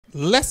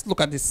Let's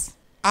look at this.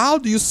 How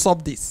do you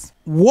solve this?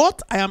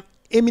 What I am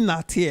aiming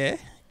at here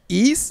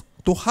is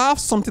to have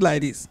something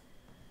like this.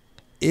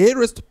 A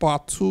raised to power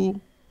 2,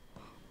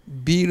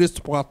 B raised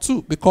to power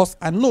 2. Because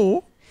I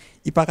know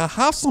if I can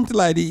have something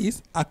like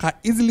this, I can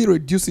easily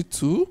reduce it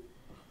to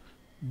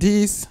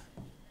this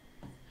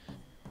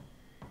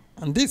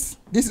and this.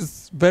 This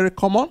is very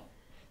common.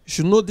 You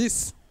should know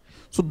this.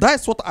 So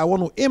that's what I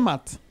want to aim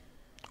at.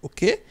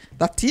 Okay?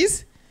 That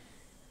is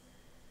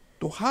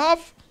to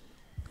have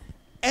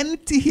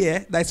anything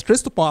here that is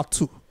raised to power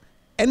 2.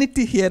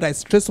 Anything here that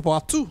is raised to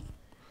power 2.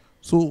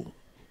 So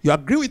you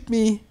agree with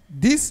me?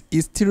 This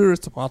is 3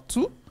 raised to power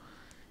 2.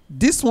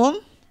 This one,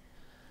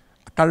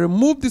 I can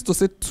remove this to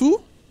say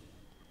 2,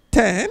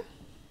 10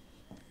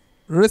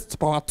 raised to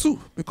power 2.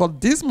 Because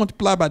this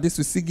multiplied by this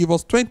will still give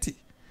us 20.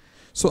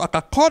 So I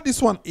can call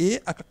this one A,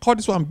 I can call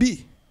this one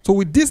B. So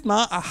with this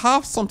now, I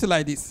have something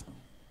like this.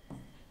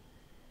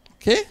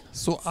 Okay?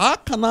 So I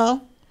can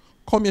now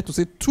come here to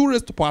say 2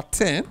 raised to power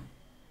 10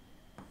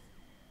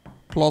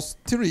 plus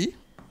 3,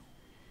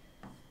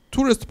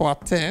 2 raised to power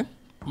 10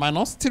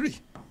 minus 3.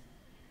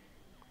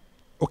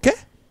 Okay?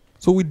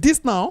 So with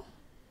this now,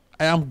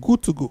 I am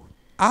good to go.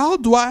 How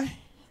do I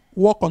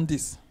work on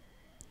this?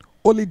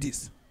 Only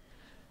this.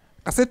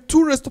 I said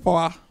 2 raised to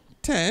power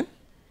 10.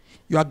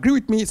 You agree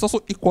with me? It's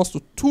also equals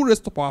to 2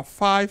 raised to power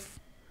 5,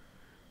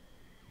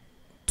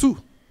 2.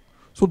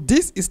 So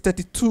this is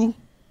 32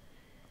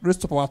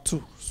 raised to power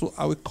 2. So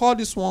I will call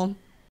this one.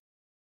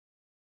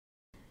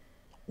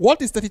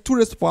 What is 32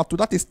 raised to power 2?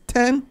 That is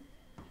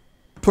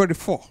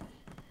 1024.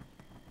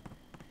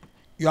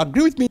 You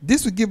agree with me?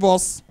 This will give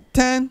us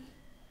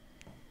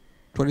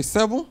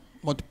 1027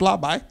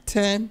 multiplied by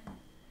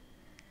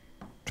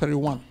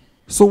 1021.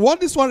 So what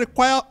this one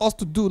requires us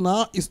to do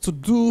now is to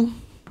do,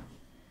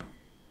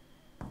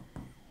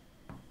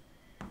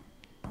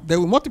 they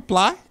will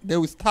multiply, they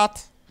will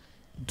start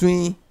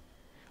doing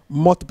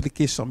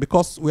multiplication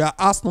because we are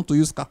asked not to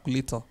use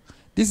calculator.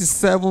 This is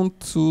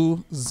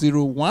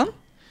 7201.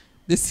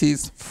 This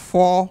is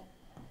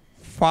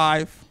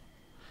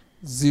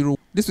 450.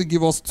 This will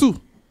give us 2.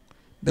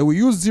 Then we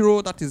use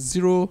 0, that is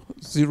 0,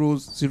 0,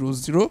 0,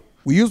 0.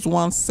 We use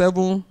 1,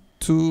 7,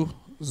 2,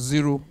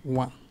 0,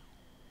 1.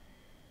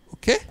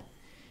 Okay?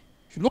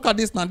 If you look at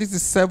this now, this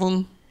is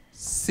 7,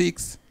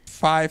 6,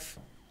 5,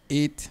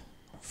 8,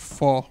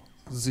 4,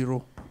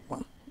 0,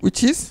 1.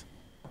 Which is?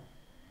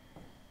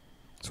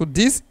 So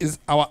this is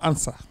our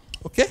answer.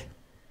 Okay?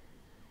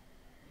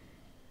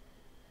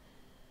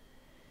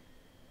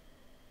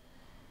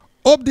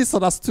 Hope this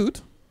understood.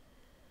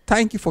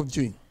 Thank you for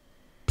viewing.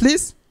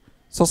 Please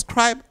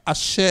subscribe and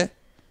share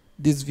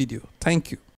this video. Thank you.